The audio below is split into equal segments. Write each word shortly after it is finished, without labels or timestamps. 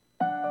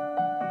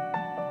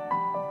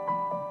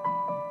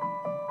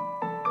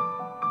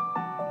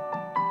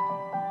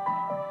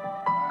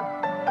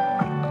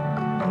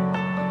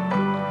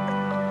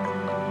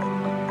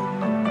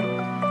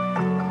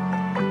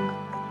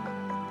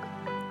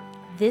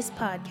This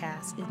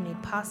podcast is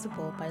made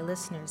possible by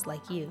listeners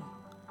like you.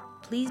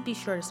 Please be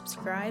sure to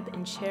subscribe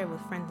and share with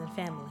friends and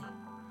family.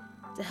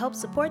 To help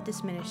support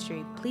this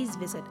ministry, please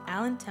visit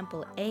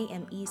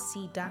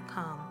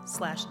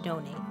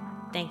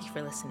allentempleamec.com/donate. Thank you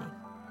for listening.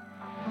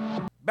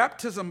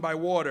 Baptism by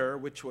water,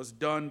 which was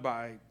done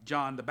by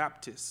John the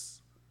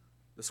Baptist,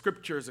 the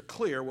scriptures are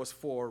clear, was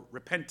for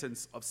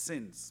repentance of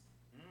sins,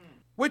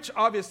 which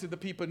obviously the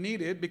people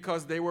needed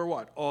because they were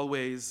what?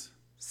 Always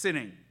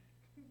sinning.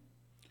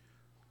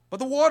 But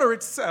the water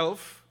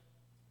itself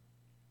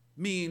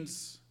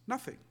means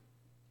nothing.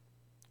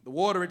 The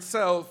water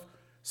itself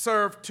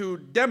served to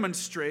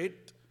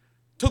demonstrate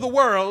to the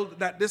world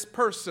that this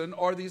person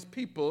or these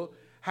people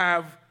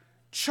have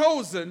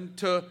chosen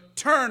to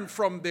turn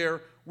from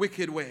their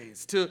wicked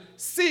ways, to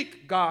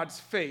seek God's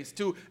face,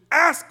 to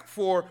ask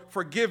for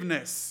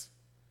forgiveness.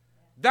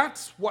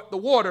 That's what the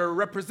water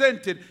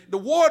represented. The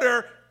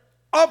water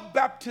of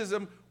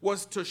baptism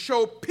was to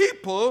show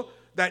people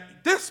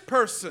that this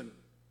person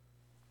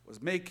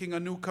was making a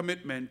new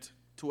commitment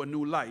to a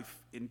new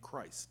life in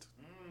Christ.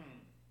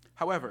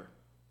 However,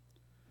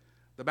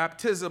 the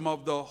baptism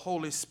of the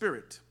Holy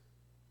Spirit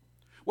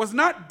was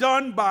not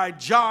done by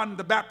John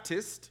the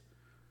Baptist,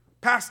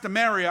 Pastor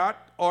Marriott,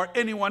 or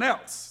anyone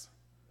else.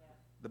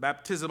 The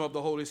baptism of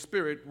the Holy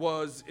Spirit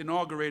was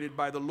inaugurated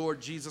by the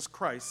Lord Jesus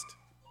Christ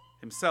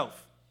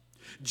himself.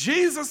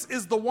 Jesus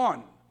is the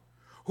one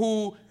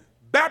who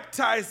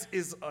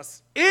baptizes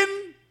us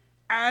in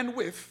and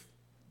with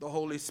the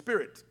Holy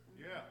Spirit.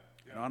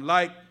 And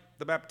unlike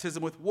the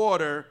baptism with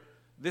water,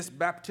 this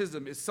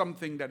baptism is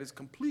something that is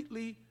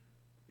completely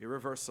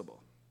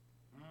irreversible.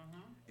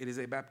 It is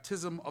a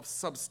baptism of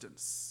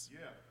substance,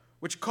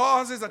 which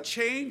causes a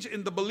change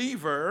in the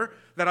believer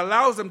that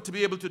allows them to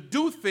be able to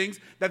do things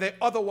that they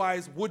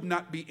otherwise would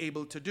not be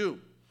able to do.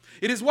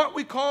 It is what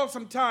we call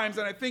sometimes,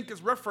 and I think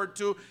is referred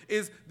to,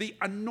 is the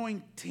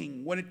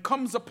anointing. When it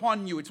comes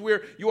upon you, it's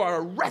where you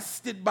are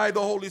arrested by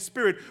the Holy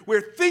Spirit,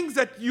 where things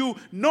that you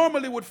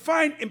normally would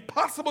find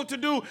impossible to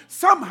do,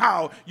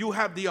 somehow you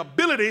have the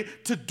ability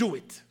to do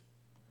it.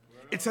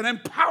 It's an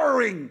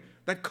empowering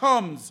that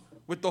comes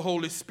with the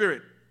Holy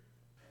Spirit.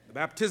 The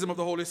baptism of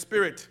the Holy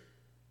Spirit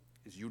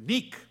is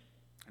unique,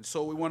 and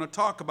so we want to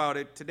talk about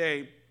it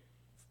today,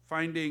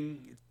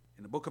 finding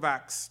in the book of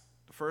Acts,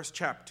 the first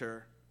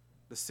chapter,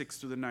 the 6th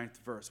to the 9th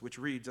verse, which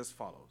reads as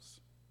follows.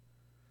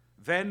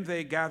 Then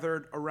they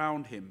gathered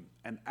around him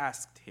and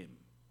asked him,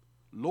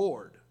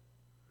 Lord,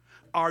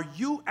 are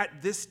you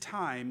at this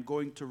time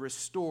going to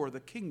restore the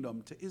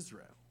kingdom to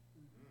Israel?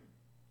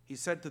 He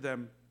said to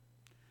them,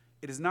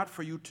 it is not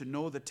for you to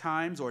know the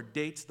times or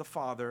dates the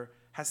Father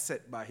has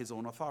set by his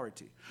own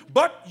authority,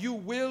 but you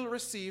will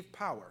receive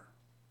power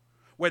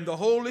when the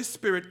Holy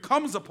Spirit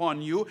comes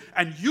upon you,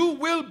 and you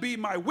will be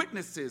my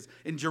witnesses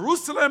in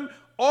Jerusalem,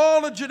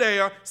 all of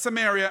Judea,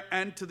 Samaria,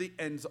 and to the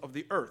ends of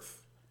the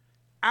earth.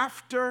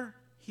 After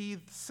he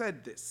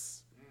said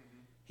this,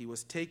 he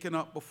was taken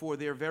up before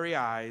their very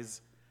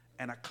eyes,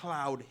 and a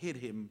cloud hid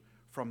him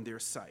from their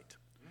sight.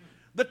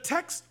 The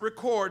text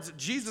records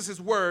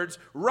Jesus' words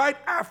right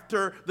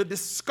after the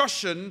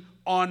discussion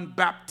on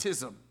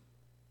baptism.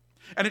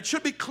 And it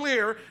should be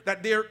clear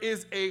that there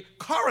is a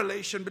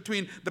correlation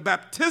between the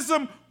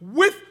baptism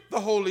with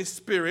the Holy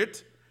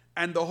Spirit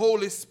and the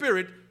Holy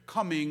Spirit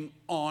coming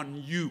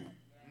on you.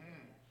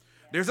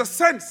 There's a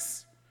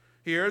sense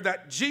here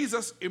that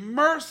Jesus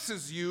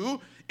immerses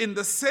you in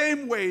the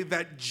same way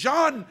that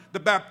John the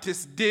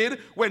Baptist did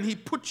when he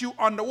put you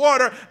on the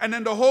water, and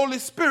then the Holy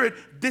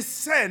Spirit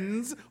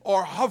descends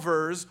or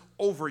hovers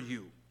over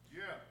you.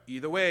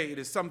 Either way, it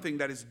is something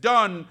that is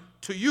done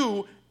to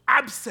you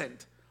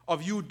absent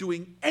of you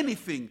doing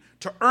anything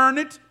to earn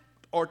it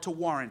or to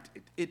warrant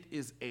it. It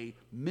is a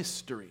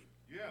mystery.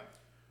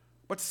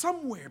 But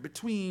somewhere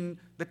between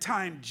the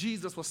time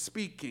Jesus was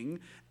speaking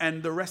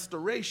and the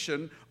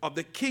restoration of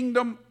the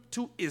kingdom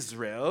to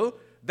Israel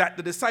that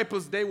the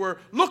disciples, they were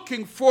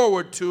looking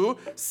forward to,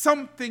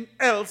 something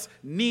else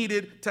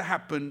needed to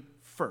happen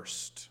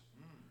first.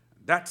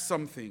 That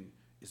something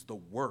is the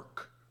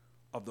work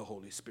of the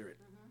Holy Spirit.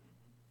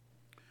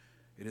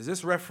 It is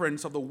this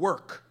reference of the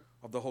work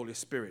of the Holy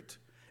Spirit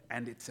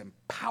and its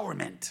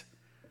empowerment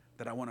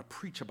that I want to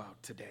preach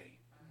about today.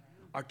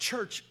 Our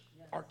churches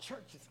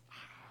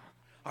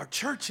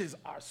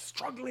are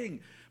struggling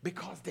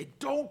because they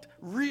don't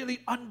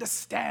really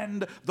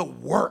understand the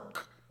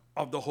work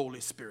of the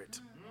Holy Spirit.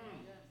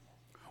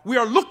 We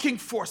are looking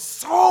for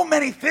so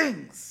many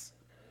things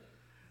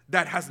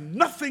that has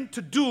nothing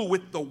to do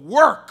with the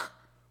work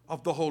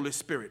of the Holy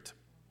Spirit.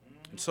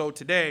 And so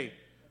today,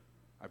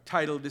 I've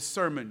titled this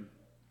sermon,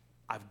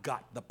 I've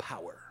Got the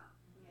Power.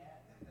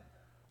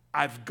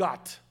 I've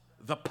got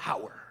the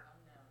power.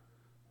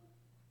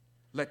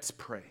 Let's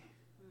pray.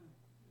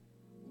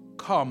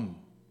 Come,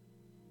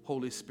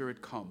 Holy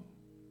Spirit, come.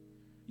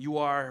 You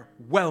are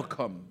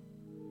welcome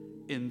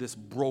in this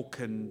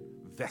broken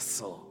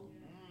vessel.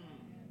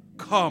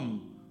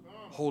 Come,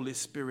 Holy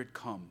Spirit,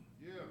 come.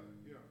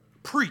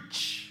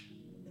 Preach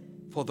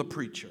for the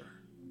preacher.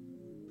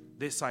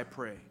 This I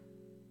pray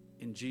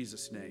In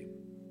Jesus' name,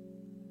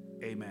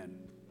 amen.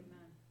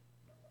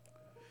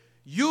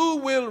 You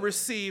will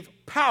receive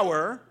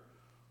power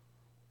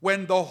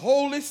when the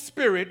Holy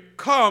Spirit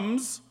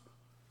comes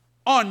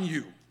on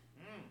you.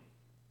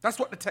 That's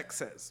what the text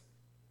says.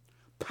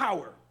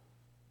 Power.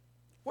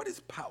 What is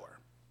power?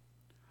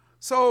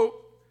 So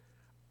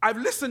I've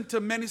listened to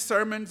many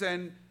sermons,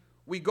 and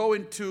we go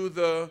into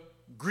the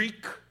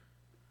Greek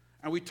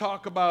and we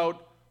talk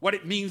about what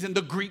it means in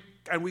the Greek,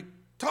 and we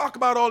talk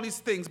about all these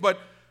things, but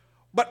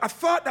I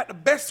thought that the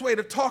best way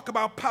to talk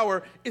about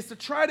power is to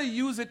try to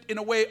use it in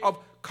a way of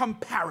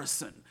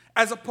comparison,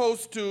 as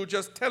opposed to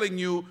just telling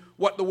you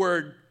what the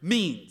word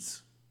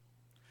means.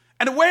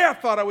 And the way I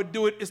thought I would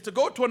do it is to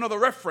go to another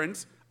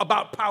reference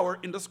about power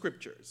in the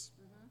scriptures.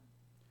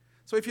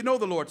 So if you know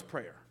the Lord's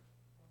Prayer,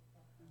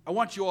 I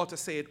want you all to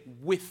say it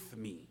with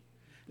me.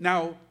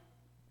 Now,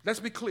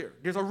 let's be clear.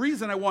 There's a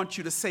reason I want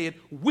you to say it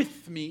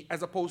with me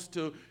as opposed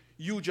to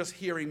you just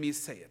hearing me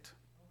say it.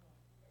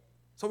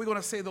 So we're going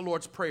to say the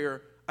Lord's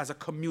Prayer as a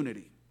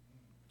community.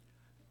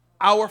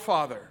 Our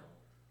Father,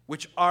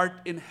 which art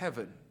in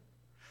heaven,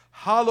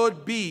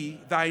 hallowed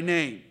be thy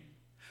name.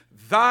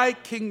 Thy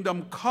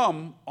kingdom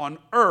come on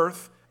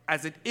earth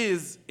as it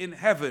is in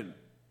heaven.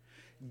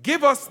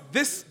 Give us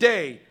this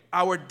day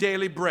our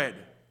daily bread,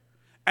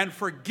 and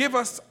forgive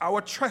us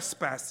our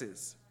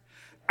trespasses,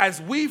 as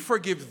we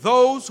forgive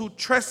those who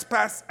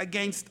trespass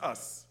against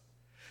us.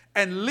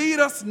 And lead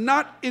us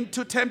not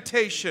into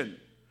temptation,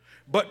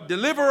 but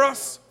deliver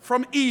us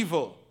from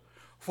evil.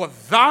 For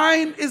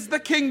thine is the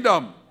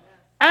kingdom,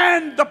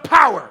 and the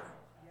power,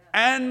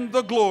 and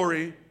the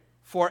glory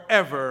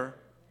forever.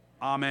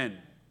 Amen.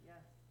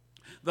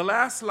 The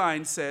last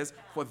line says,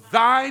 for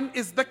thine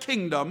is the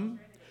kingdom,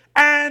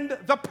 and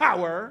the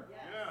power,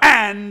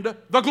 and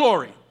the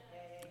glory.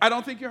 I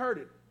don't think you heard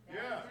it.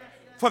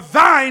 For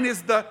thine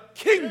is the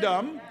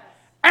kingdom,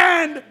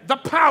 and the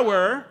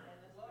power,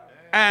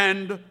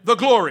 and the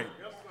glory.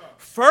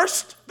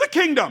 First the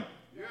kingdom,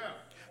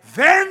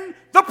 then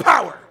the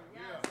power,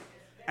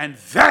 and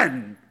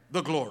then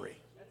the glory.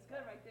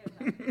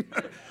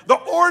 The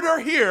order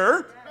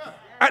here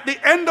at the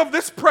end of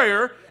this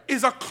prayer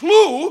is a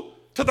clue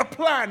to the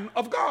plan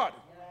of God.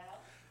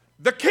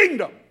 The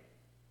kingdom,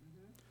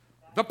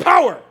 the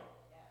power,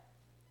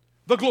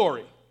 the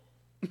glory.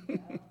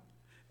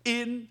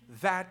 In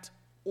that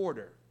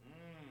order.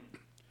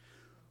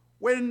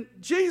 When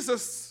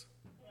Jesus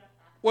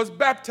was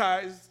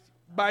baptized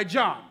by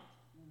John,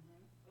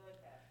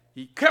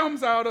 he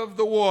comes out of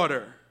the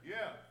water.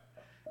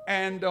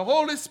 And the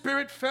Holy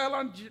Spirit fell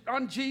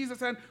on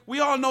Jesus, and we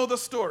all know the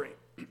story.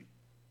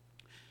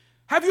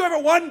 Have you ever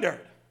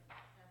wondered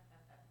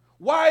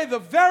why the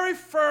very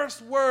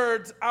first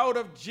words out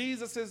of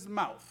Jesus'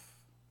 mouth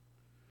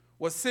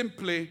was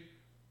simply,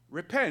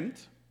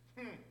 repent,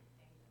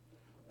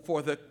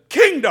 for the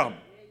kingdom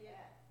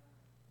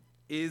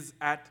is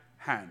at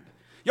hand?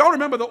 Y'all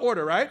remember the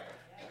order, right?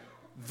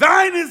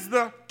 Thine is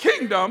the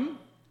kingdom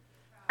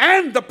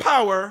and the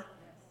power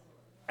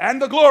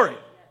and the glory.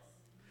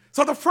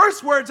 So the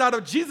first words out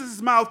of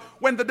Jesus' mouth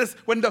when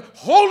the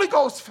Holy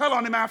Ghost fell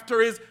on him after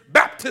his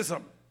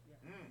baptism.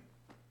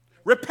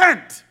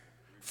 Repent,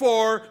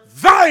 for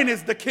thine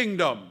is the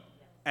kingdom,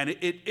 and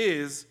it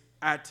is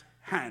at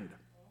hand.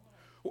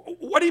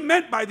 What he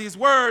meant by these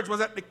words was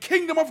that the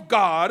kingdom of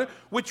God,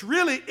 which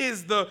really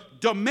is the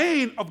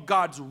domain of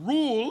God's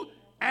rule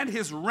and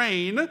his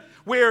reign,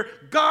 where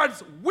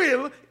God's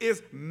will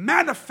is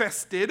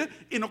manifested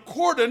in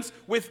accordance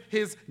with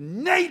his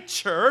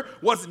nature,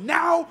 was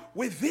now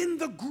within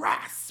the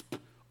grasp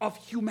of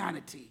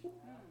humanity.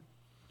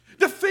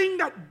 The thing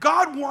that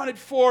God wanted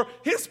for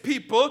his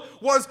people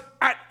was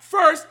at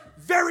first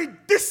very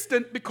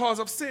distant because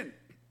of sin.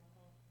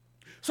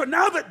 So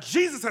now that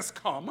Jesus has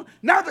come,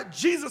 now that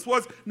Jesus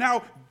was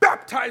now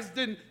baptized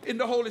in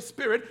the Holy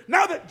Spirit,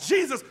 now that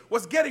Jesus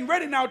was getting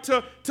ready now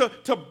to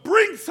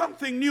bring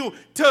something new,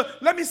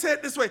 let me say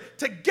it this way,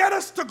 to get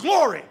us to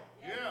glory,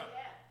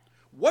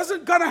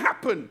 wasn't going to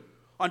happen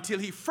until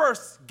he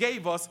first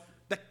gave us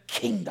the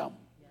kingdom.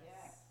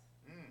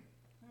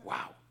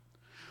 Wow.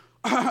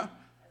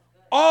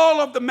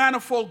 All of the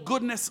manifold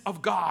goodness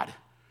of God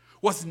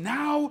was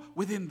now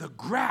within the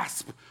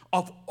grasp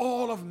of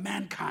all of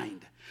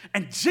mankind.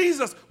 And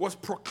Jesus was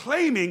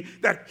proclaiming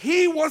that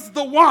he was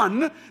the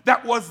one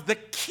that was the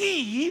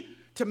key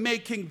to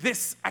making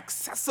this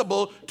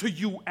accessible to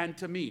you and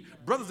to me.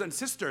 Brothers and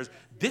sisters,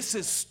 this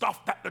is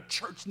stuff that the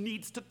church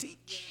needs to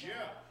teach.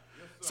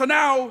 So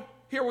now,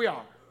 here we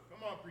are.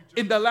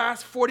 In the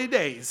last 40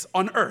 days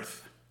on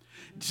earth,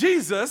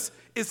 Jesus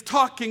is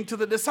talking to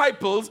the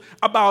disciples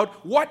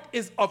about what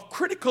is of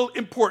critical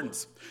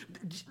importance.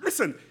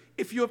 Listen,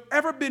 if you have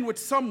ever been with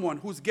someone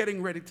who's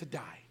getting ready to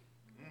die,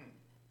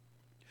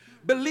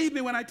 believe me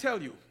when I tell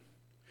you,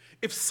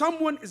 if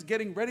someone is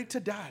getting ready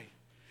to die,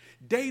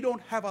 they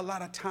don't have a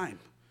lot of time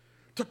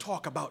to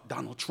talk about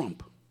Donald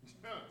Trump.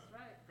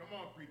 Come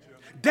on, preacher.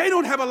 They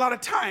don't have a lot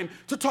of time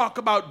to talk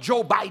about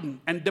Joe Biden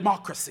and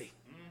democracy.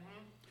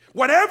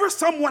 Whatever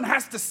someone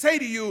has to say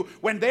to you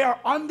when they are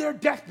on their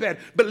deathbed,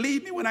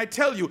 believe me when I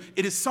tell you,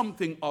 it is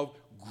something of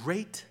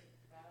great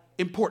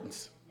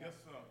importance. Yes,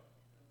 sir.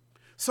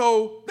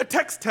 So the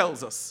text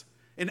tells us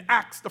in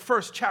Acts, the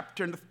 1st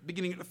chapter, in the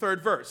beginning of the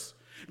 3rd verse,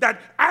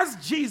 that as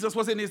Jesus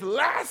was in his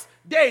last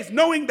days,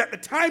 knowing that the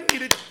time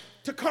needed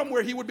to come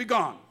where he would be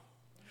gone,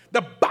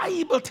 the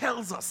Bible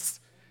tells us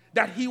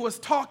that he was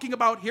talking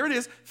about, here it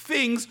is,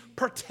 things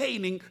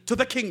pertaining to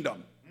the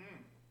kingdom.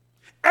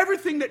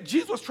 Everything that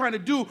Jesus was trying to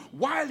do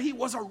while he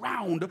was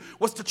around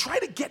was to try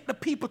to get the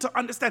people to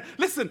understand,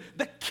 listen,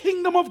 the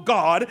kingdom of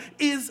God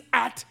is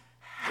at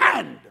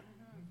hand.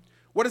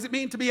 What does it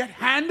mean to be at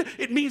hand?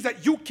 It means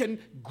that you can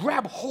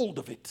grab hold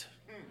of it.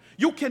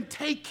 You can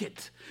take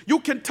it.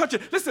 You can touch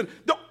it. Listen,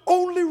 the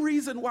only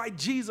reason why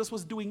Jesus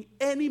was doing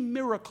any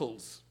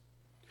miracles,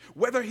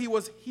 whether he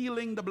was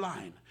healing the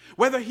blind,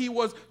 whether he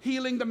was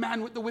healing the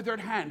man with the withered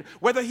hand,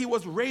 whether he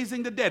was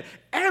raising the dead,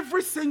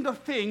 every single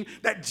thing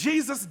that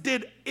Jesus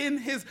did in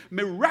his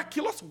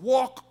miraculous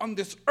walk on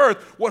this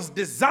earth was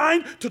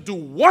designed to do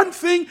one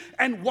thing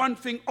and one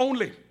thing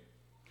only.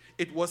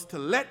 It was to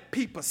let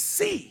people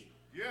see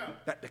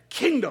that the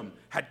kingdom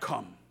had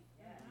come.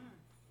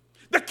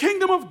 The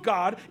kingdom of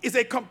God is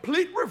a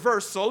complete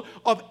reversal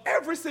of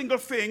every single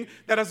thing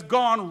that has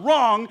gone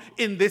wrong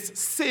in this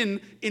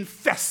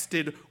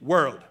sin-infested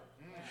world.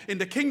 In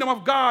the kingdom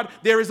of God,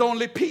 there is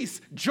only peace,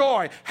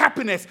 joy,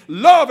 happiness,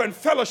 love, and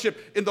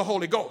fellowship in the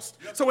Holy Ghost.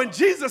 So when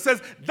Jesus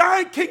says,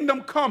 thy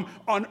kingdom come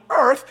on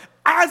earth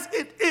as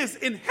it is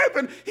in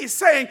heaven, he's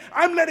saying,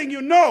 I'm letting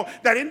you know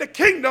that in the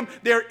kingdom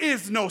there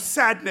is no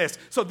sadness.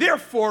 So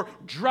therefore,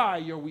 dry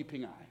your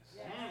weeping eyes.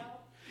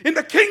 In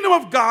the kingdom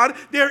of God,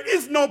 there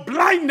is no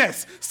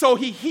blindness, so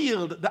he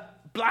healed the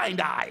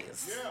blind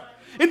eyes.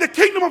 In the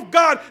kingdom of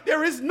God,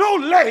 there is no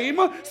lame,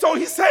 so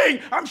he's saying,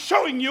 I'm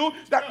showing you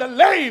that the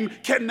lame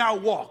can now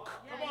walk.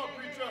 Come on,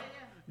 preacher.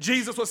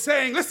 Jesus was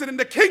saying, listen, in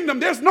the kingdom,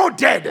 there's no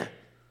dead,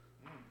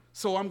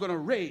 so I'm going to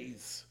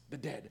raise the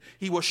dead.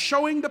 He was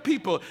showing the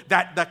people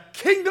that the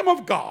kingdom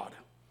of God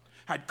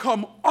had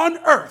come on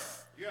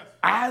earth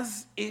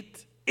as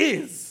it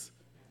is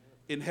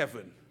in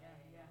heaven.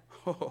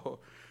 Oh,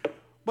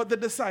 but the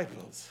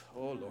disciples,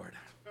 oh Lord,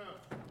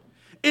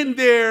 in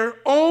their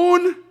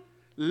own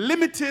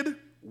limited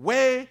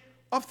way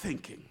of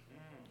thinking,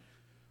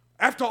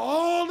 after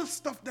all the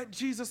stuff that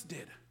Jesus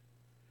did,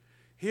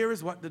 here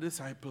is what the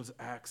disciples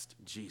asked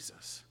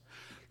Jesus.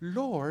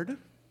 Lordy,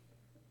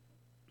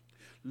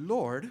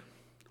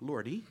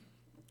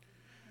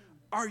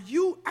 are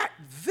you at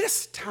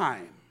this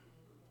time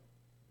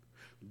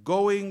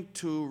going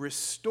to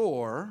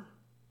restore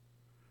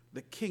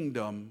the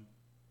kingdom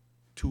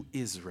to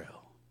Israel?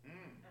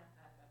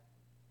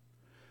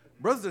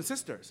 Brothers and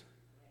sisters,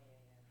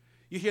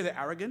 you hear the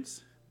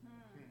arrogance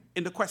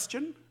in the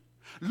question?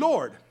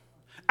 Lord,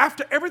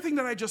 after everything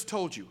that I just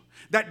told you,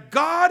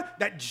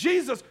 that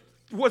Jesus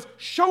was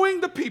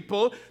showing the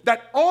people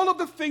that all of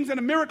the things and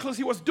the miracles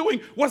he was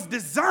doing was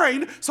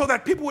designed so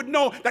that people would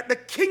know that the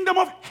kingdom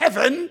of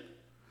heaven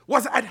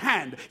was at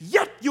hand.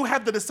 Yet you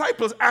have the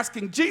disciples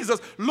asking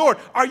Jesus, Lord,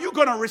 are you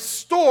going to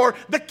restore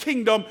the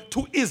kingdom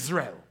to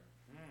Israel?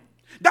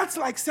 That's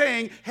like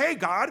saying, hey,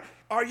 God,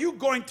 are you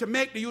going to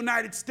make the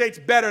United States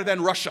better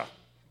than Russia?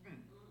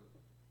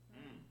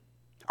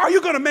 Are you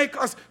going to make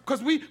us,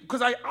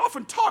 because I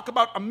often talk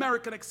about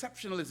American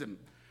exceptionalism,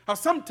 how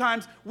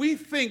sometimes we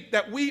think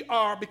that we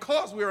are,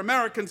 because we're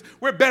Americans,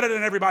 we're better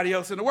than everybody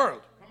else in the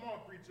world. Come on,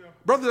 preacher.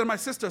 Brothers and my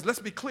sisters, let's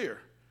be clear.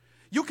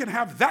 You can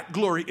have that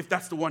glory if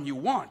that's the one you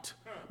want,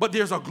 but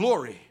there's a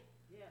glory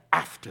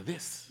after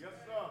this. Yes,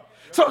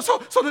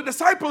 sir. So the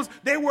disciples,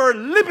 they were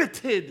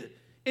limited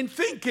in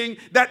thinking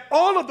that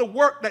all of the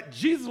work that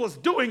Jesus was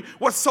doing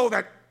was so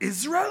that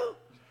Israel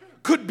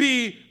could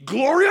be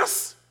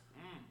glorious.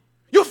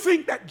 You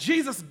think that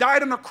Jesus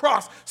died on the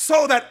cross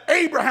so that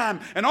Abraham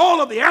and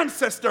all of the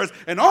ancestors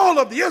and all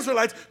of the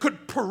Israelites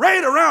could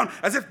parade around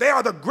as if they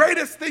are the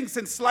greatest thing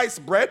since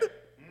sliced bread?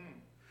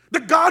 The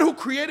God who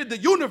created the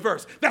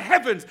universe, the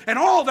heavens, and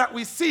all that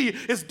we see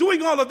is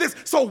doing all of this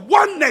so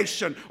one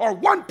nation or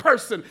one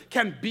person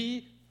can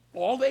be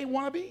all they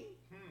want to be?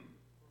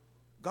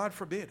 God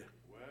forbid.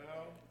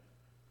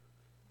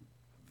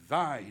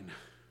 Thine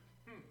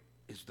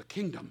is the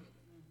kingdom,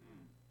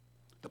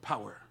 the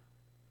power,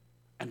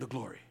 and the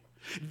glory.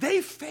 They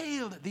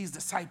failed, these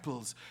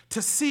disciples,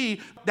 to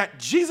see that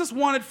Jesus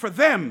wanted for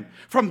them,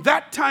 from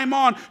that time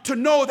on, to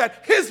know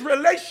that his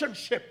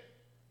relationship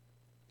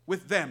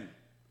with them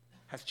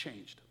has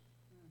changed.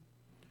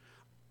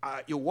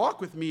 You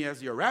walk with me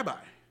as your rabbi,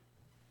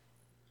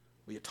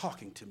 but you're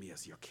talking to me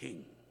as your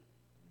king.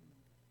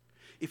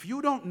 If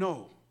you don't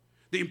know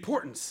the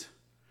importance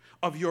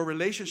of your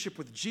relationship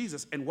with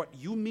Jesus and what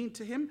you mean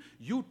to him,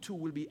 you too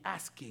will be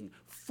asking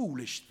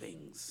foolish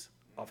things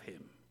of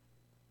him.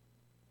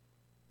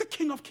 The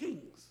King of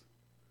Kings,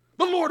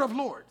 the Lord of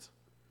Lords,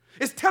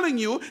 is telling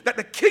you that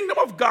the kingdom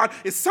of God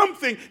is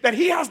something that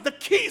he has the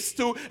keys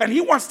to, and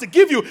he wants to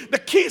give you the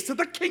keys to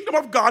the kingdom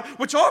of God,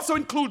 which also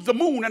includes the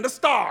moon and the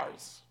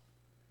stars.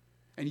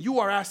 And you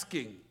are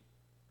asking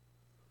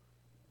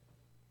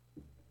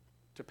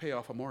to pay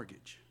off a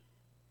mortgage.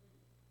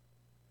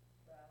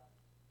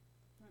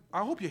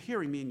 I hope you're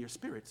hearing me in your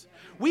spirits.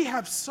 We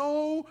have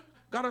so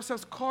got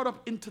ourselves caught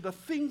up into the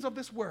things of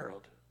this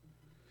world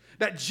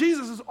that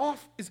Jesus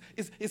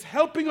is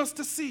helping us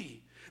to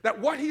see that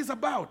what he's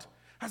about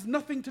has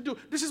nothing to do.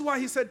 This is why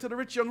he said to the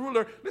rich young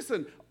ruler,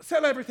 listen,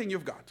 sell everything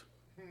you've got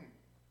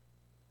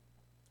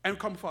and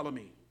come follow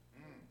me.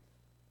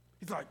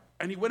 He's like,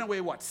 and he went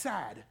away what?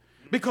 Sad.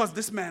 Because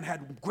this man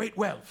had great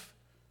wealth.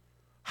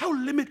 How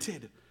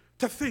limited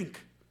to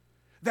think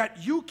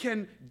that you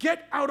can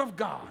get out of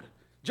God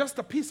just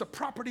a piece of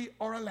property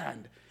or a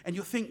land, and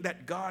you think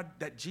that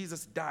that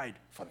Jesus died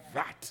for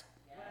that.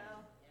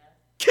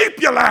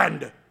 Keep your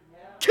land.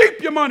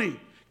 Keep your money.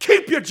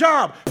 Keep your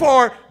job.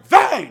 For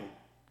thine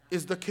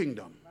is the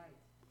kingdom,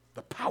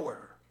 the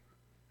power,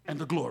 and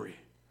the glory.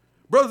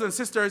 Brothers and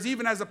sisters,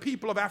 even as a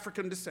people of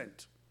African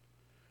descent,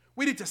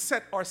 we need to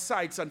set our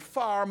sights on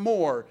far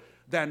more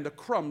than the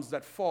crumbs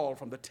that fall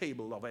from the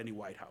table of any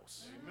White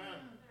House. Amen.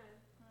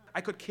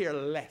 I could care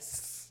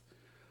less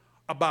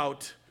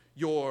about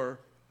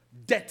your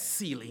debt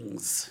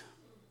ceilings.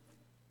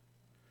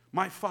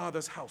 My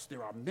Father's house,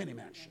 there are many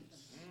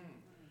mansions.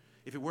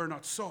 If it were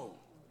not so,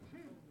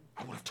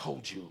 I would have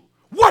told you.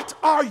 What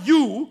are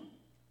you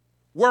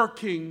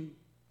working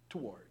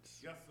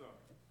towards? Yes, sir.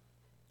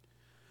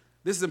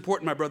 This is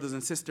important, my brothers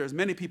and sisters.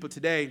 Many people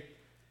today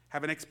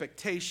have an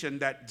expectation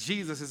that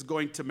Jesus is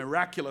going to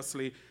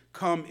miraculously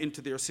come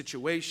into their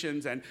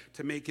situations and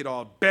to make it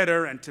all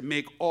better and to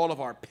make all of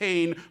our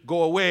pain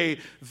go away,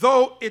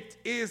 though it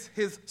is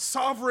his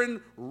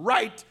sovereign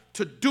right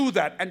to do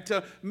that and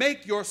to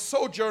make your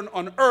sojourn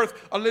on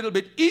earth a little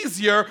bit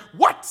easier.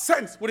 What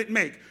sense would it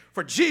make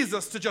for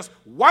Jesus to just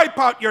wipe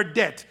out your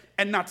debt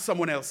and not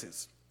someone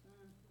else's?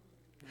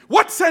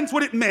 What sense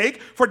would it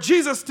make for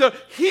Jesus to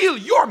heal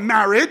your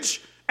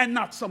marriage and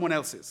not someone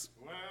else's?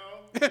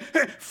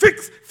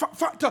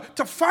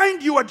 To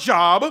find you a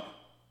job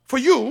for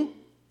you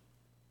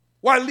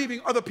while leaving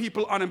other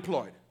people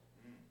unemployed.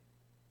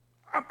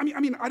 I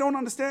mean, I don't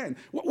understand.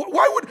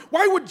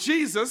 Why would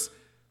Jesus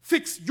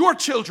fix your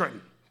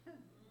children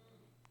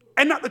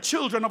and not the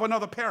children of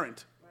another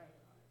parent?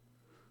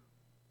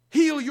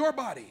 Heal your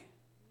body,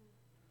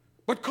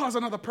 but cause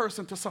another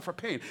person to suffer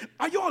pain.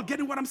 Are you all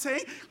getting what I'm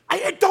saying?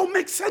 It don't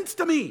make sense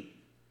to me.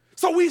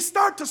 So we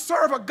start to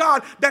serve a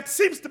God that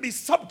seems to be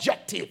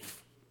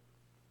subjective.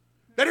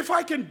 That if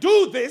I can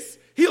do this,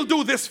 he'll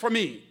do this for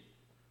me.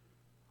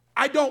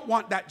 I don't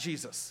want that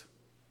Jesus.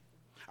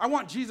 I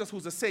want Jesus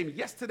who's the same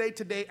yesterday,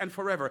 today, and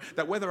forever.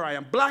 That whether I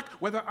am black,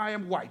 whether I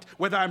am white,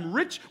 whether I'm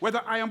rich,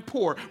 whether I am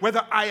poor,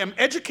 whether I am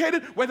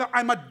educated, whether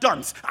I'm a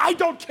dunce, I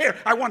don't care.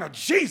 I want a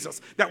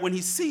Jesus that when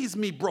he sees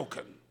me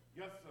broken,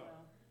 yes, sir,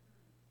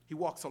 he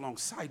walks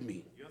alongside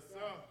me. Yes,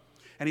 sir.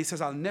 And he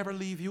says, I'll never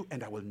leave you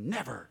and I will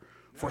never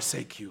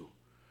forsake you.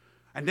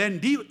 And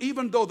then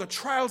even though the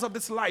trials of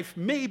this life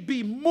may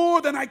be more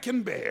than I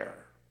can bear,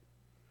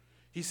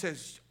 he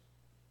says,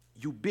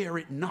 you bear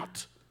it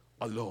not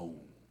alone.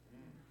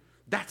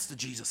 That's the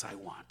Jesus I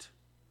want.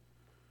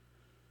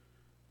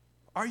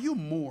 Are you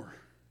more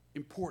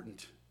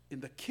important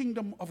in the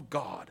kingdom of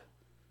God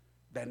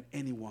than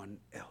anyone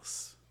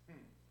else?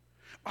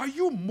 Are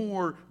you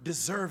more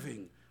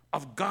deserving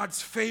of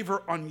God's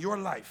favor on your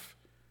life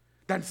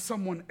than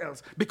someone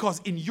else? Because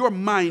in your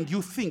mind,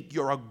 you think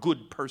you're a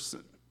good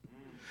person.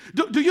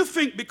 Do you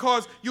think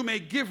because you may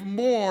give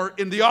more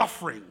in the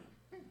offering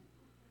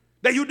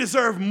that you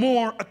deserve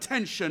more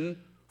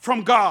attention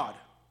from God?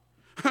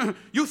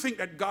 You think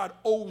that God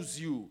owes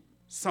you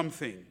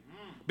something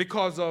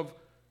because of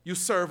you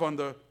serve on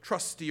the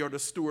trustee or the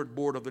steward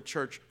board of the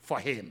church for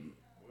him.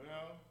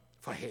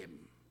 For him.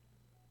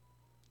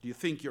 Do you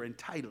think you're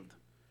entitled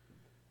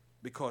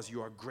because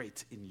you are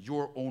great in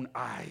your own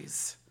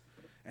eyes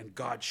and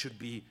God should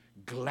be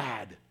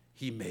glad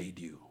he made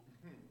you?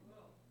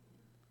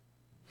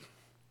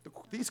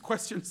 These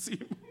questions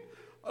seem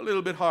a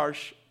little bit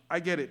harsh. I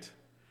get it.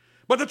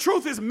 But the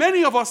truth is,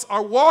 many of us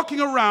are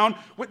walking around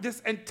with this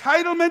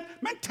entitlement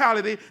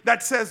mentality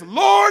that says,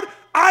 Lord,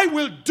 I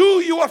will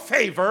do you a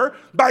favor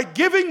by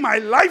giving my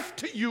life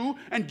to you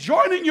and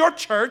joining your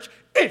church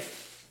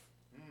if,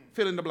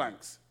 fill in the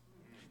blanks.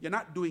 You're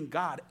not doing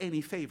God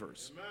any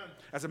favors. Amen.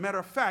 As a matter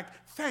of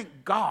fact, thank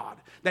God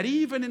that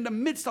even in the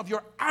midst of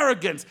your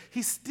arrogance,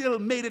 he still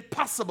made it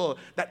possible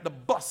that the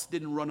bus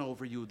didn't run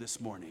over you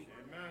this morning.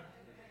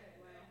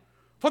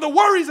 For the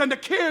worries and the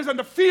cares and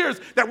the fears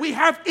that we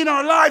have in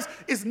our lives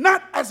is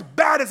not as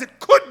bad as it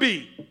could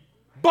be,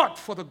 but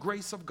for the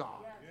grace of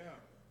God. Yeah.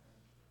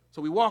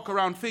 So we walk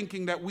around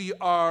thinking that we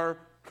are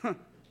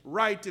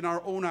right in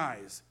our own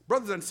eyes.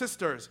 Brothers and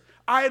sisters,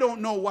 I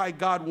don't know why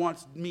God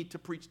wants me to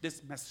preach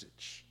this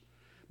message,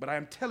 but I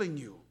am telling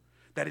you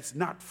that it's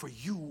not for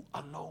you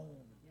alone.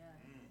 Yeah.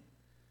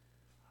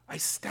 I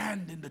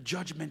stand in the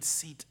judgment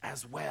seat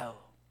as well.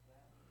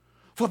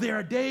 For there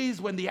are days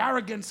when the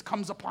arrogance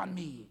comes upon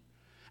me,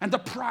 and the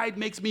pride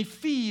makes me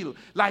feel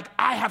like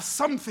I have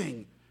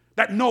something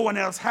that no one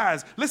else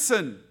has.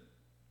 Listen,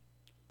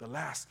 the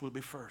last will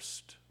be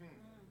first,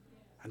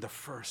 and the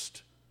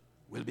first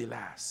will be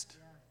last.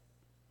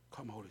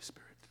 Come, Holy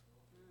Spirit.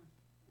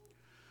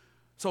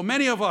 So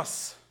many of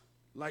us,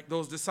 like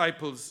those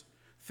disciples,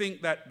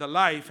 think that the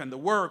life and the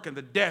work and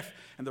the death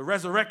and the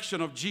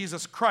resurrection of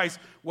Jesus Christ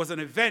was an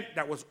event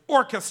that was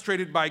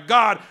orchestrated by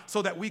God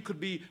so that we could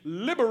be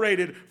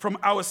liberated from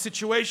our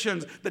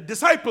situations. The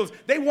disciples,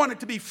 they wanted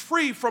to be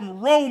free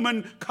from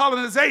Roman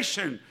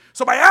colonization.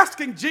 So by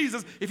asking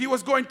Jesus if he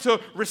was going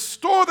to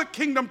restore the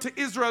kingdom to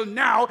Israel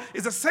now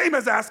is the same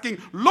as asking,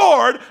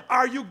 Lord,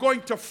 are you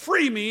going to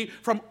free me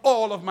from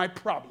all of my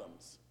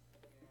problems?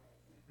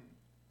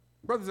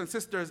 Brothers and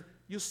sisters,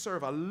 you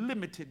serve a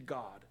limited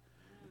God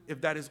if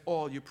that is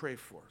all you pray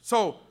for.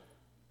 So,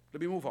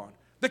 let me move on.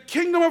 The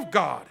kingdom of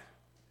God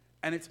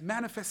and its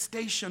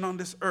manifestation on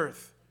this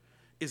earth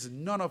is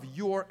none of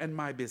your and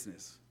my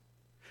business.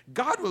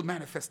 God will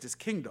manifest his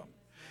kingdom.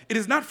 It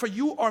is not for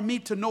you or me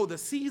to know the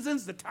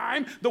seasons, the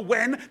time, the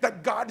when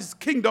that God's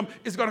kingdom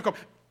is going to come.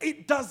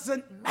 It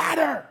doesn't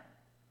matter.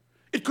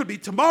 It could be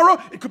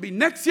tomorrow, it could be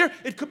next year,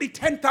 it could be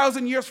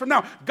 10,000 years from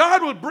now.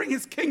 God will bring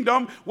his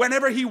kingdom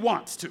whenever he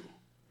wants to.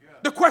 Yeah.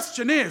 The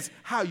question is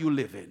how you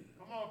live in.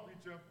 Come on,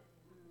 preacher.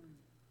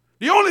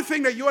 The only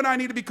thing that you and I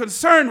need to be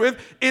concerned with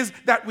is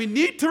that we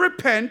need to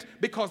repent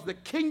because the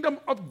kingdom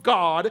of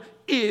God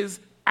is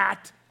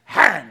at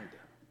hand.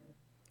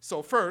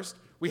 So first,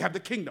 we have the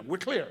kingdom. We're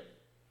clear.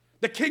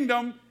 The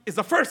kingdom is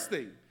the first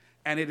thing,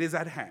 and it is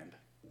at hand.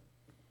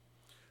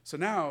 So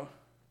now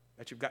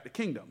that you've got the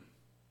kingdom,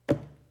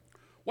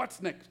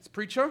 what's next,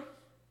 preacher?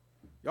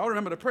 Y'all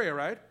remember the prayer,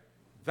 right?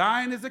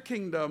 Thine is the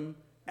kingdom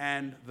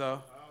and the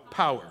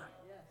power.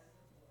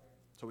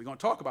 So we're going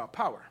to talk about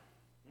power.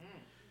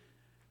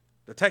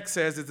 The text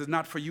says it is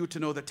not for you to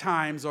know the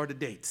times or the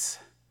dates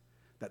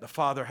that the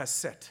Father has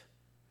set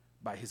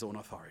by his own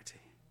authority.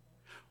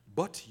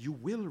 But you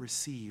will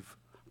receive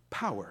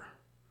power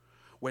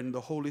when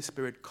the Holy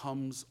Spirit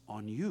comes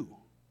on you.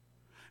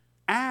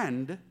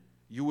 And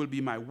you will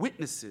be my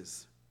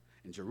witnesses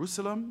in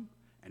Jerusalem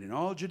and in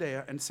all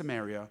Judea and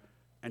Samaria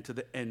and to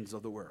the ends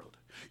of the world.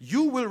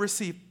 You will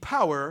receive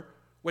power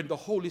when the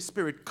Holy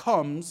Spirit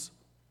comes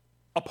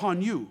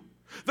upon you.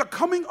 The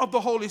coming of the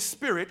Holy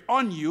Spirit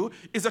on you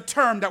is a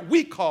term that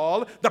we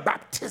call the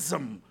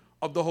baptism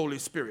of the Holy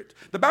Spirit.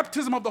 The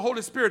baptism of the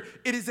Holy Spirit,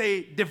 it is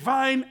a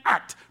divine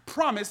act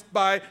promised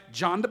by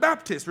John the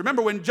Baptist.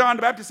 Remember when John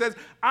the Baptist says,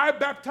 I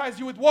baptize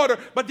you with water,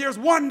 but there's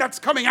one that's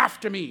coming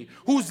after me,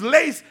 whose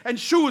lace and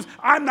shoes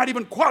I'm not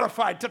even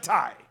qualified to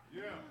tie.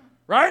 Yeah.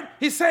 Right?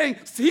 He's saying,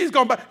 he's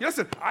going to,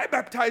 listen, I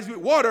baptize you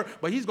with water,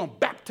 but he's going to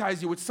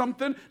baptize you with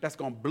something that's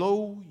going to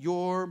blow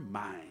your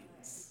minds.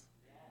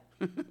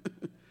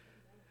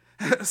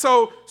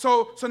 So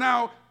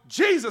now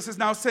Jesus is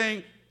now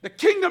saying, the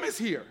kingdom is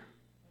here.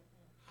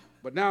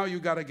 But now you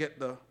got to get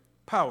the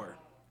power.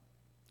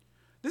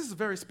 This is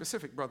very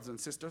specific, brothers and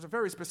sisters,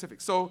 very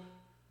specific. So,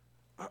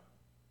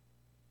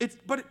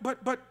 but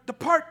the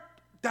part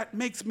that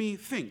makes me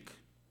think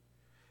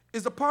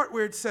is the part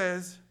where it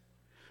says,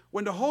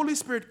 when the Holy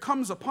Spirit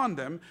comes upon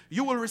them,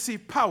 you will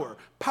receive power.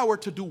 Power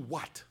to do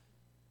what?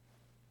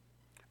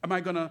 Am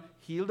I going to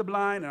heal the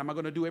blind? And am I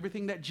going to do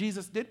everything that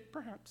Jesus did?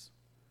 Perhaps.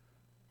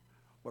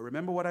 But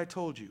remember what I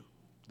told you.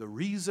 The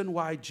reason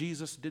why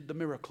Jesus did the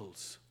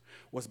miracles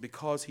was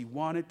because he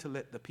wanted to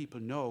let the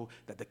people know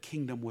that the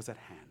kingdom was at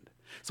hand.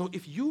 So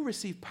if you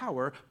receive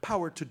power,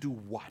 power to do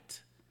what?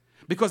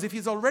 Because if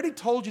he's already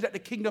told you that the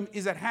kingdom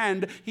is at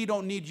hand, he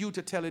don't need you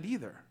to tell it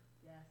either.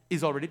 Yeah.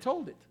 He's already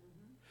told it.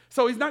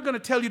 So he's not going to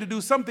tell you to do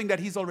something that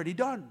he's already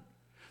done.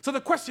 So the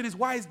question is,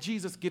 why is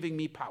Jesus giving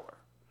me power?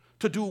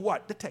 To do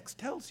what? The text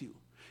tells you.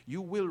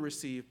 You will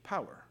receive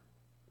power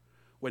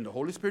when the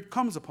Holy Spirit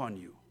comes upon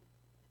you,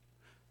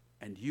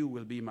 and you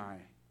will be my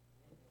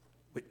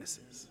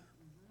witnesses.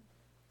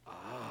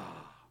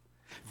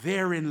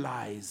 Therein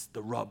lies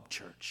the rub,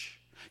 church.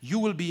 You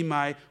will be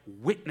my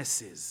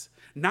witnesses,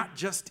 not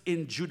just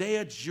in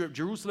Judea,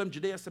 Jerusalem,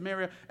 Judea,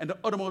 Samaria, and the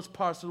uttermost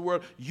parts of the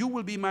world. You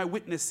will be my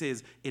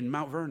witnesses in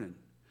Mount Vernon.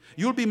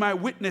 You'll be my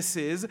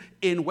witnesses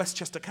in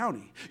Westchester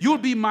County. You'll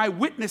be my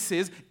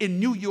witnesses in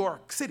New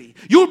York City.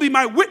 You'll be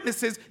my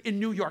witnesses in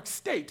New York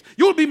State.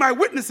 You'll be my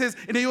witnesses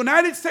in the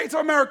United States of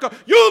America.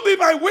 You'll be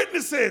my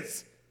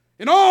witnesses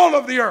in all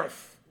of the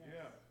earth.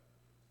 Yeah.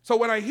 So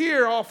when I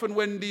hear often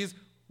when these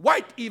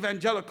white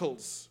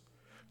evangelicals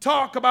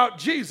talk about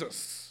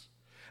Jesus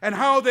and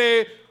how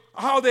they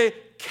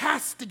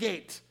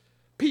castigate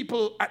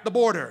people at the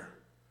border,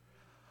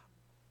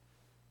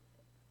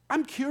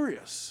 I'm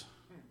curious.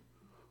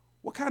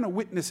 What kind of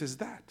witness is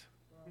that?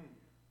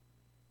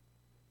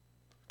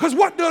 Because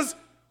what does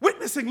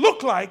witnessing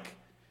look like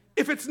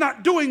if it's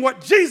not doing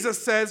what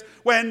Jesus says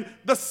when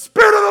the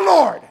Spirit of the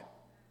Lord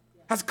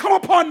has come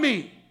upon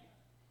me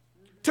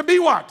to be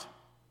what?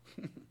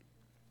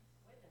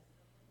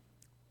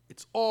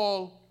 It's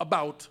all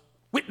about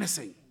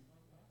witnessing.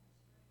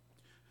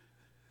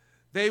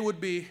 They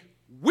would be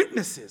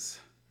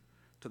witnesses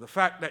to the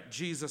fact that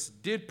Jesus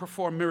did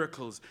perform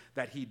miracles,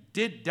 that he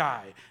did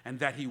die, and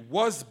that he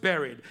was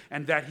buried,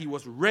 and that he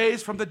was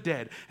raised from the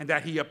dead, and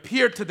that he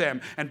appeared to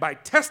them. And by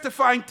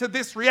testifying to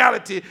this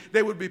reality,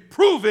 they would be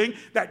proving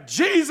that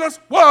Jesus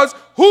was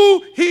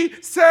who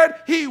he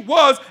said he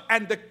was,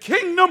 and the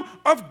kingdom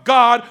of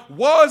God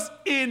was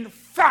in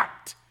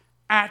fact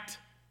at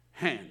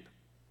hand.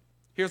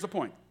 Here's the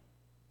point.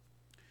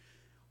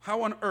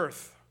 How on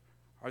earth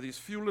are these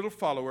few little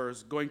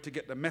followers going to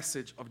get the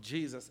message of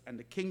Jesus and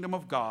the kingdom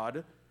of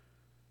God,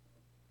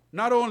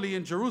 not only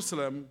in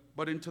Jerusalem,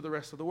 but into the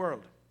rest of the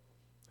world?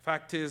 The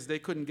fact is, they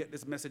couldn't get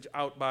this message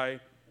out by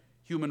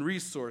human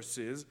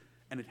resources,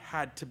 and it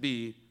had to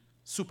be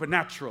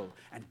supernatural.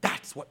 And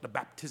that's what the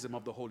baptism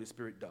of the Holy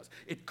Spirit does.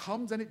 It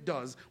comes and it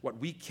does what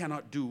we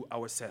cannot do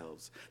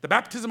ourselves. The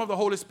baptism of the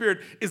Holy Spirit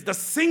is the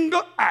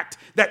single act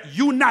that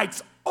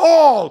unites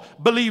all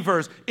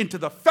believers into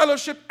the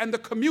fellowship and the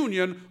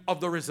communion of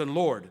the risen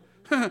Lord.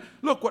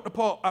 Look what the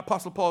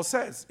Apostle Paul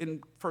says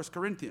in 1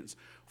 Corinthians.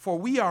 For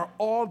we are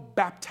all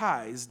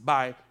baptized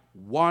by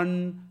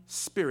one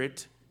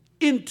Spirit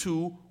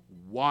into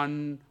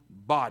one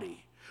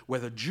body,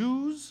 whether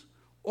Jews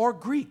or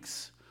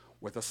Greeks,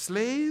 whether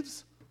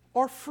slaves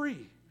or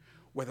free,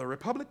 whether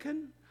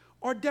Republican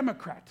or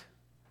Democrat.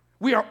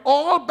 We are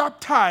all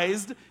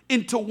baptized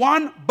into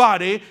one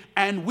body,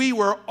 and we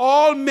were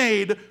all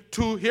made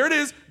to, here it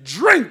is,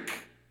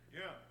 drink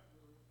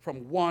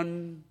from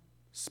one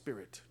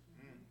Spirit.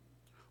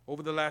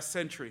 Over the last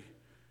century,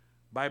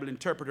 Bible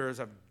interpreters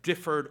have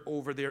differed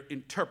over their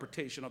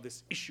interpretation of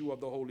this issue of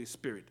the Holy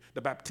Spirit,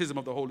 the baptism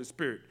of the Holy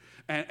Spirit.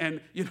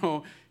 And you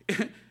know,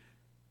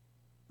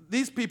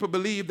 these people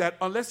believe that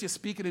unless you're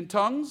speaking in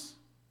tongues,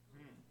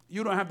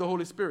 you don't have the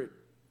Holy Spirit.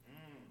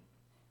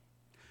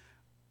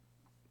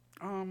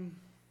 I'm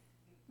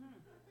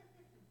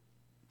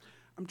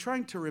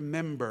trying to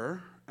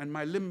remember, and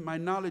my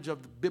knowledge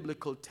of the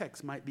biblical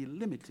text might be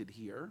limited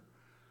here,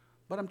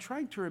 but I'm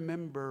trying to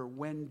remember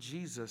when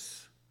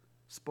Jesus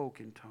spoke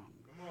in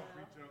tongues. Come on,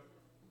 preacher.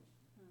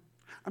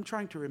 I'm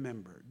trying to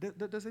remember.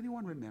 Does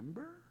anyone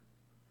remember?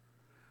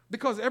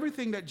 Because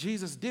everything that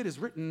Jesus did is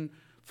written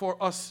for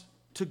us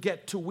to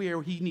get to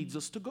where he needs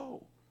us to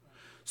go.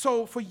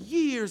 So for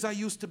years, I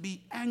used to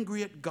be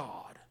angry at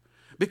God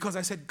because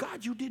I said,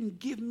 God, you didn't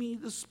give me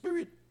the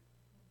Spirit.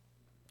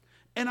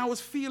 And I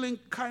was feeling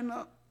kind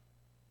of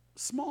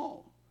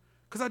small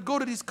because I'd go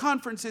to these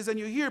conferences and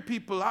you hear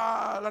people,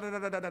 la, da, da,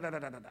 da, da, da, da,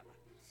 da, da.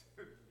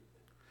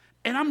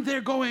 And I'm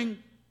there going,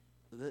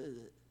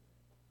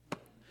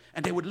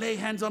 and they would lay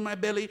hands on my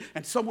belly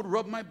and some would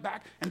rub my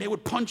back and they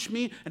would punch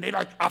me and they're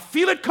like, I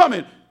feel it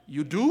coming.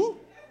 You do?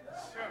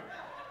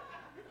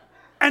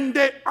 And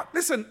they,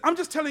 listen, I'm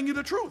just telling you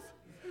the truth.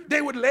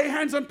 They would lay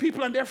hands on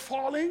people and they're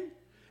falling.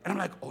 And I'm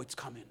like, oh, it's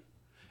coming.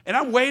 And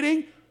I'm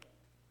waiting.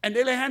 And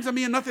they lay hands on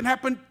me and nothing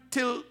happened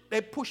till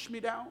they push me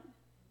down.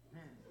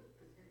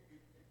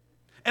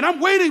 And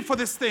I'm waiting for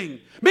this thing.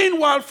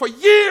 Meanwhile, for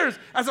years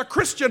as a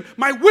Christian,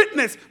 my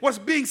witness was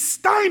being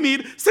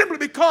stymied simply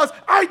because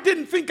I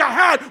didn't think I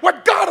had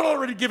what God had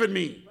already given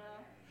me.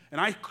 And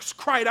I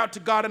cried out to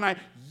God and I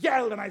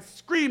yelled and I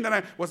screamed and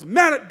I was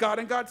mad at God.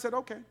 And God said,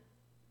 okay,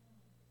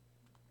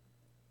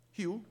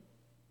 Hugh,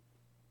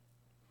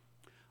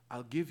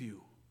 I'll give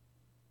you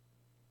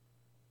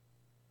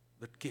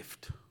the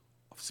gift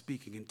of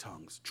speaking in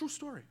tongues. True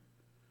story.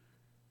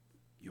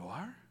 You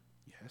are?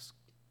 Yes.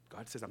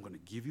 God says, I'm going to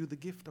give you the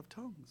gift of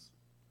tongues.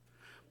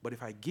 But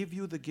if I give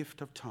you the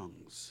gift of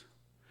tongues,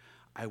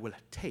 I will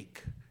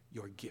take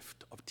your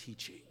gift of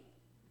teaching.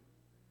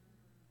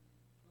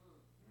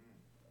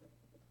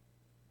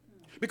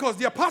 Because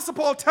the Apostle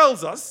Paul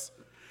tells us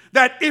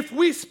that if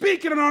we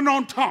speak in an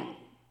unknown tongue,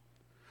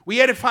 we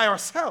edify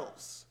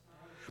ourselves.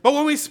 But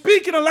when we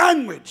speak in a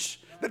language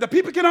that the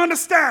people can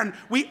understand,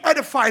 we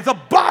edify the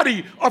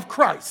body of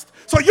Christ.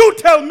 So you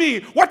tell me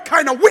what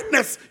kind of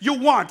witness you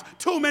want.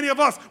 Too many of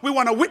us, we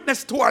want to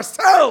witness to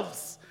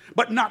ourselves,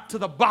 but not to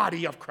the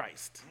body of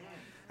Christ.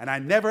 And I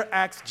never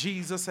asked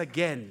Jesus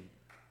again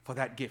for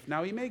that gift.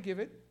 Now, he may give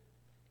it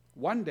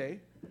one day,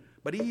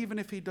 but even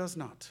if he does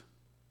not,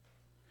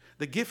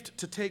 the gift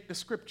to take the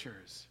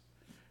scriptures,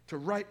 to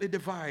rightly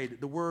divide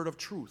the word of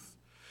truth,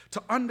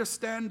 to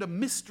understand the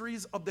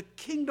mysteries of the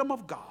kingdom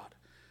of God,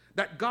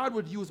 that God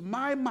would use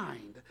my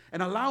mind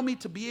and allow me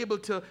to be able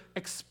to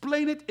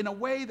explain it in a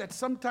way that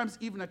sometimes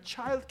even a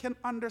child can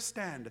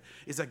understand,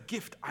 is a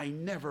gift I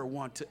never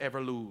want to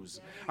ever lose.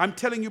 I'm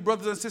telling you,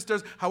 brothers and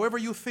sisters, however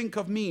you think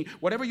of me,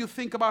 whatever you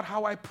think about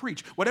how I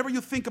preach, whatever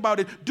you think about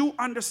it, do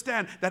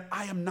understand that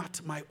I am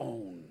not my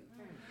own.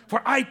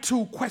 For I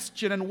too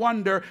question and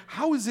wonder,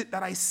 how is it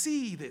that I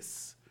see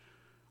this?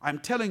 I'm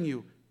telling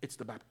you, it's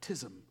the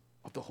baptism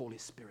of the Holy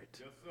Spirit.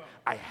 Yes,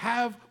 I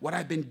have what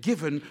I've been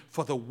given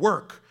for the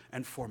work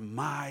and for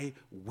my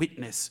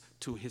witness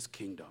to his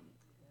kingdom.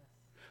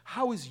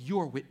 How is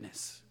your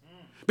witness?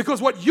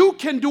 Because what you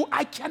can do,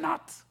 I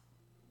cannot.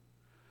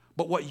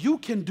 But what you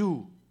can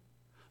do,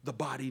 the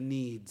body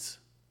needs.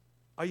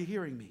 Are you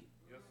hearing me?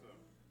 Yes, sir.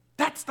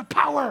 That's the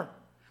power.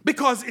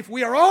 Because if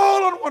we are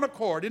all on one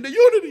accord, in the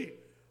unity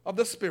of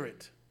the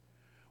Spirit,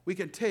 we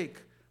can take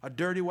a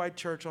dirty white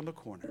church on the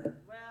corner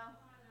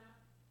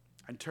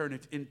and turn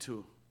it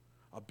into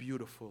a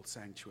beautiful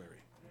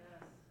sanctuary.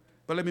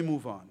 But let me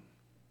move on.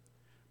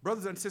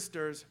 Brothers and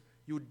sisters,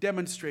 you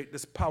demonstrate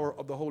this power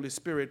of the Holy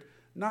Spirit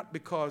not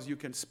because you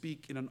can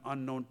speak in an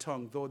unknown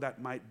tongue, though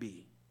that might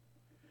be.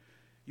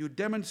 You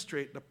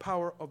demonstrate the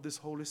power of this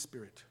Holy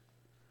Spirit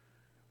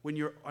when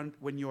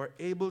you're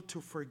able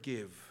to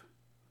forgive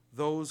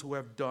those who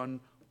have done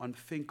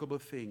unthinkable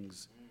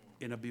things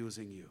in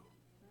abusing you.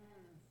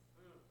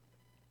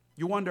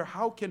 You wonder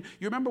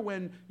you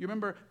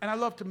remember, and I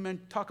love to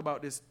talk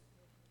about this.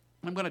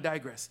 I'm going to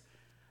digress.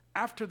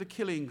 After the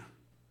killing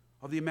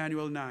of the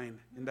Emmanuel 9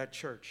 in that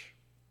church,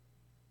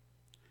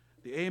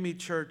 the AME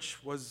church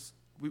was,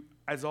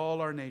 as all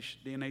the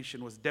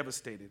nation was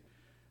devastated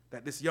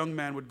that this young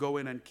man would go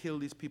in and kill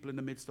these people in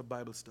the midst of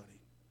Bible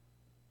study.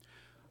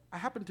 I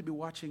happened to be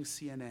watching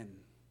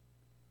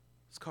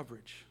CNN's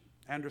coverage.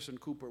 Anderson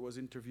Cooper was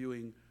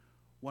interviewing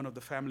one of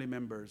the family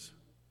members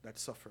that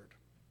suffered.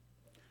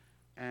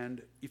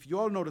 And if you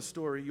all know the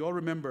story, you all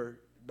remember,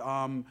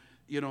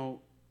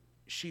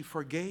 she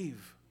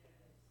forgave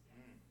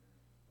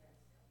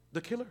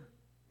the killer.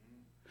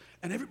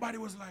 And everybody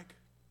was like,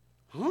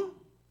 huh?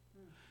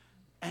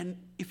 And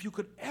if you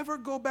could ever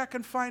go back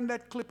and find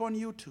that clip on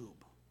YouTube,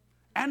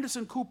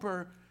 Anderson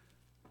Cooper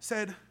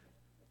said,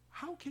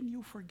 how can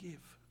you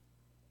forgive?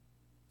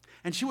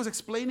 And she was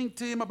explaining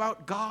to him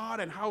about God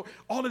and how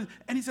and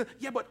he said,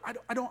 yeah, but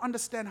I don't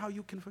understand how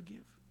you can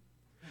forgive.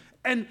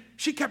 And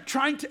she kept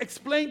trying to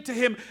explain to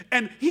him,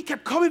 and he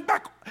kept coming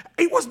back.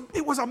 It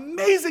was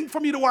amazing for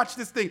me to watch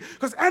this thing,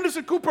 because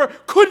Anderson Cooper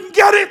couldn't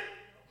get it.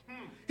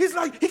 He's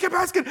like, he kept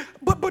asking,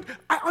 but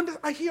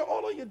I hear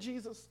all of your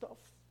Jesus stuff.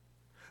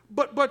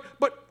 But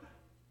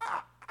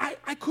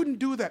I couldn't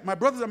do that. My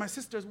brothers and my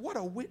sisters, what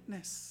a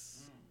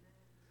witness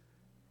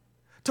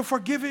to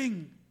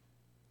forgiving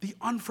the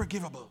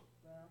unforgivable.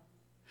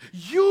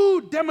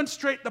 You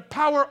demonstrate the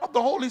power of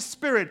the Holy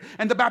Spirit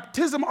and the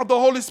baptism of the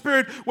Holy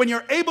Spirit when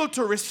you're able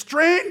to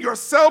restrain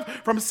yourself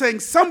from saying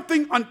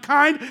something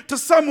unkind to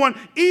someone,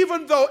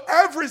 even though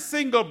every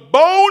single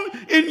bone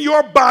in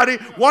your body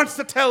wants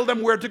to tell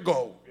them where to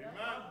go.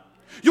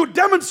 You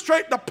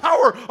demonstrate the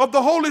power of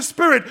the Holy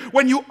Spirit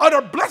when you utter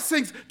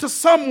blessings to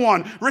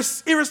someone,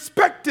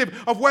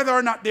 irrespective of whether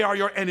or not they are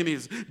your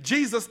enemies.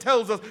 Jesus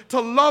tells us to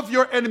love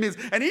your enemies.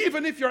 And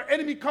even if your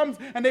enemy comes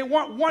and they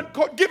want one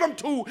coat, give them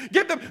two.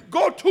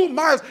 Go 2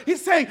 miles.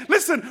 He's saying,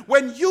 listen,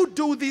 when you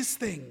do these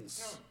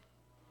things,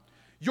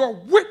 your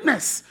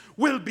witness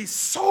will be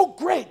so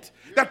great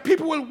that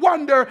people will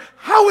wonder,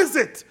 how is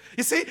it?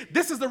 You see,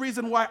 this is the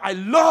reason why I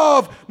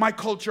love my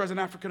culture as an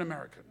African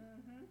American.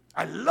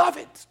 I love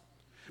it.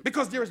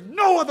 Because there's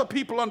no other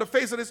people on the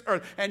face of this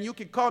earth, and you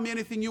can call me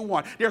anything you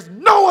want. There's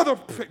no other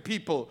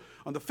people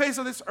on the face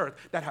of this earth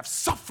that have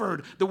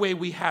suffered the way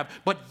we have,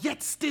 but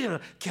yet still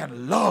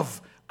can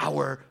love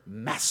our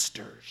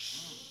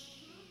masters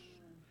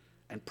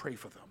and pray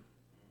for them.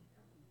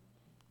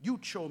 You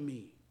show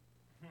me.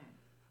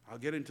 I'll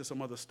get into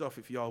some other stuff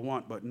if y'all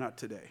want, but not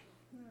today.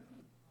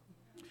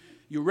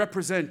 You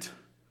represent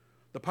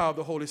the power of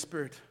the Holy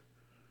Spirit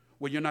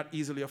when you're not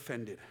easily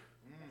offended.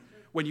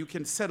 When you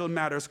can settle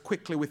matters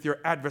quickly with your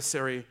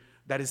adversary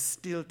that is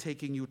still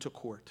taking you to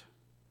court.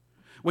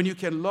 When you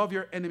can love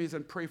your enemies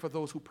and pray for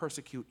those who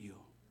persecute you.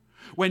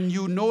 When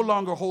you no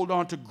longer hold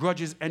on to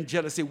grudges and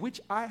jealousy,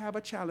 which I have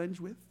a challenge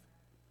with.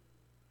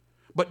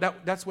 But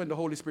that's when the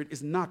Holy Spirit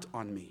is not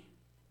on me,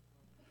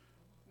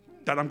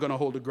 that I'm going to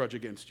hold a grudge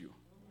against you.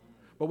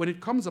 But when it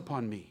comes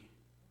upon me,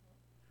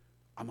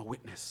 I'm a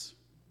witness.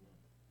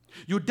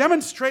 You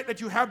demonstrate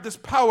that you have this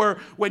power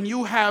when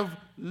you have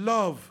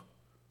love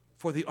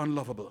for the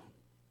unlovable.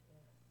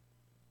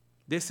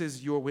 This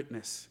is your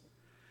witness.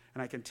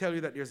 And I can tell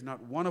you that there's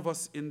not one of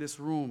us in this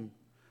room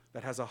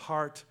that has a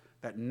heart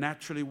that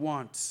naturally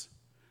wants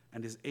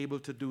and is able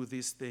to do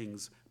these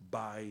things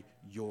by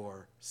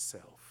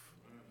yourself.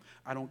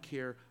 I don't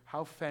care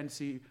how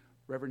fancy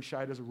Reverend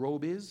Scheider's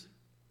robe is.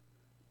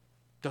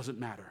 Doesn't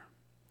matter.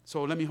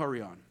 So let me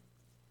hurry on.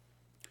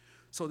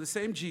 So the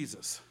same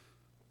Jesus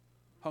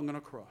hung on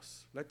a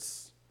cross.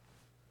 Let's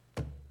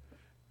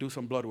do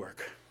some blood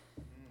work.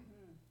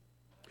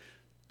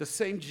 The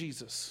same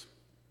Jesus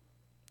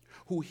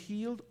who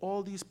healed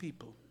all these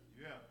people,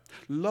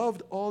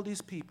 loved all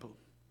these people.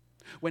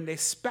 When they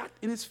spat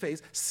in his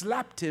face,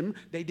 slapped him,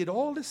 they did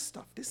all this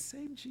stuff. This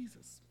same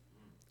Jesus.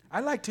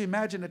 I like to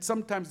imagine that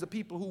sometimes the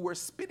people who were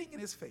spitting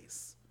in his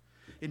face,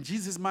 in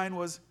Jesus' mind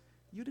was,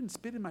 you didn't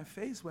spit in my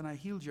face when I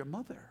healed your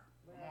mother.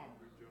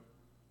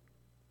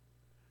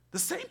 The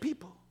same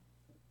people.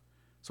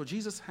 So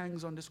Jesus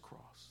hangs on this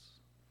cross.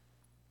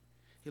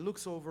 He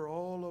looks over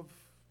all of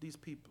these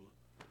people.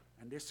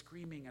 And they're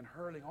screaming and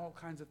hurling all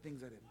kinds of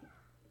things at him.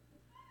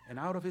 And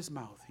out of his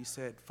mouth, he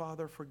said,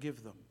 Father,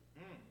 forgive them,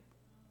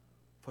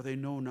 for they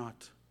know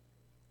not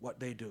what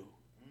they do.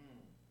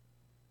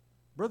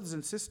 Brothers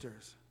and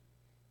sisters,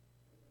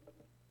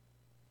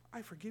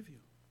 I forgive you.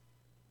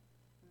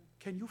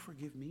 Can you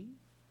forgive me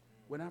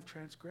when I've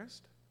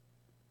transgressed?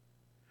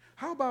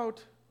 How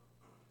about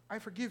I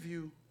forgive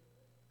you,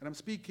 and I'm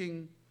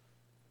speaking,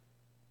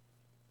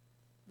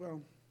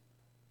 well,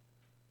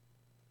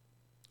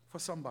 for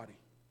somebody.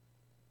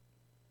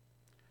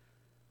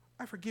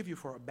 I forgive you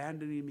for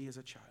abandoning me as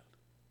a child.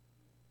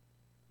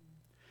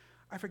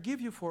 I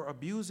forgive you for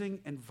abusing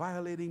and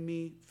violating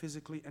me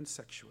physically and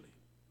sexually.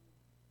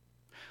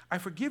 I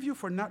forgive you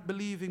for not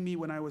believing me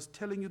when I was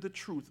telling you the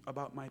truth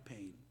about my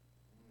pain.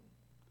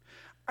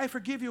 I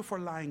forgive you for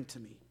lying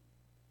to me.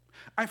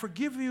 I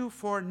forgive you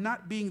for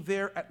not being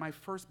there at my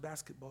first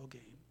basketball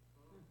game.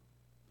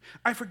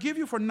 I forgive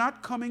you for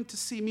not coming to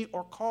see me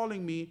or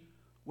calling me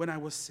when I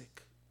was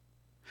sick.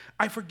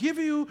 I forgive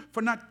you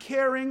for not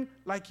caring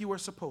like you were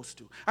supposed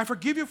to. I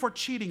forgive you for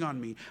cheating on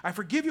me. I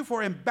forgive you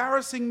for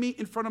embarrassing me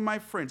in front of my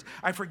friends.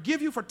 I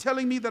forgive you for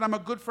telling me that I'm a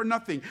good for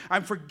nothing. I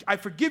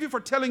forgive you for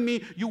telling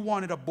me you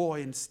wanted a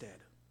boy instead.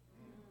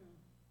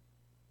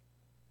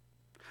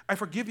 I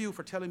forgive you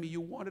for telling me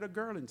you wanted a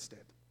girl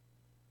instead.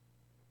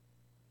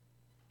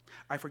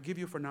 I forgive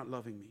you for not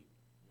loving me.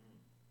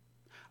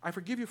 I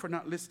forgive you for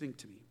not listening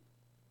to me.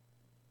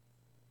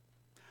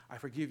 I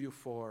forgive you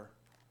for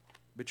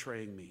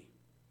betraying me.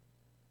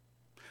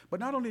 But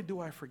not only do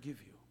I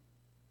forgive you,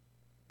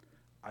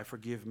 I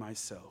forgive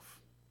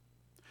myself.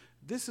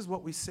 This is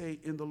what we say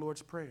in the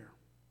Lord's Prayer.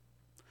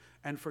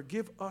 And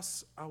forgive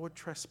us our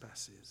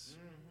trespasses,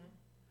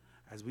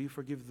 as we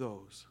forgive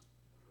those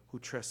who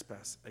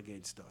trespass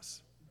against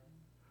us.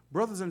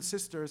 Brothers and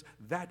sisters,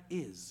 that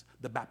is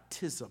the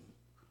baptism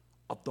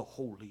of the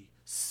Holy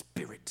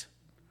Spirit.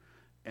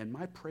 And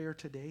my prayer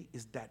today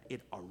is that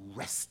it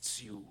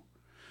arrests you.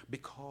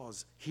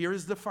 Because here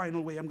is the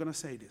final way I'm going to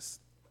say this.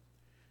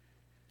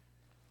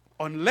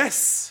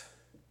 Unless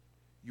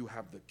you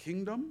have the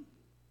kingdom,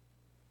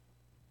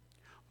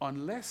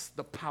 unless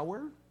the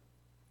power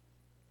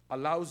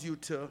allows you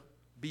to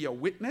be a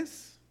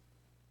witness,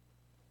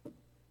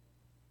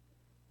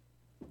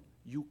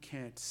 you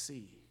can't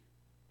see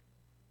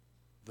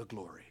the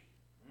glory.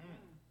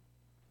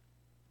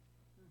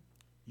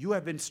 You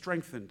have been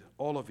strengthened,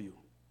 all of you,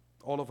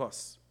 all of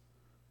us,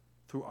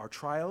 through our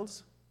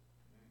trials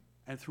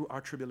and through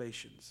our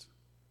tribulations.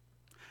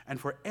 And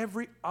for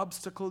every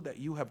obstacle that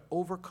you have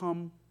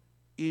overcome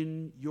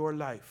in your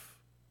life,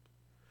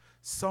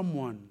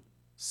 someone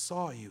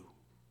saw you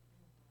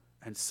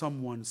and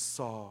someone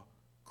saw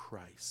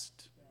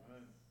Christ.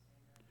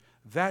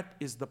 That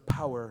is the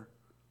power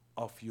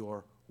of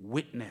your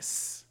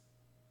witness.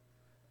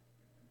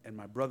 And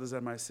my brothers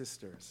and my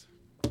sisters,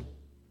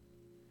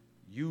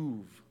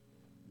 you've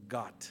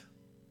got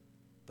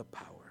the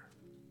power.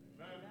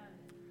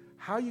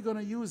 How are you going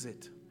to use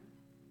it?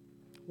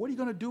 What are you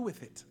going to do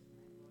with it?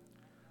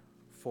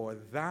 For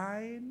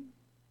thine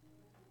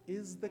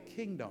is the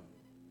kingdom,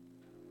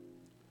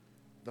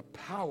 the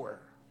power,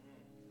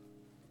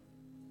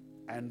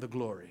 and the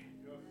glory.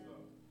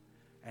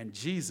 And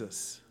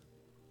Jesus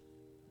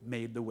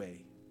made the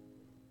way.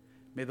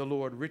 May the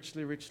Lord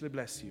richly, richly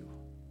bless you,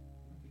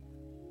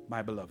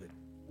 my beloved.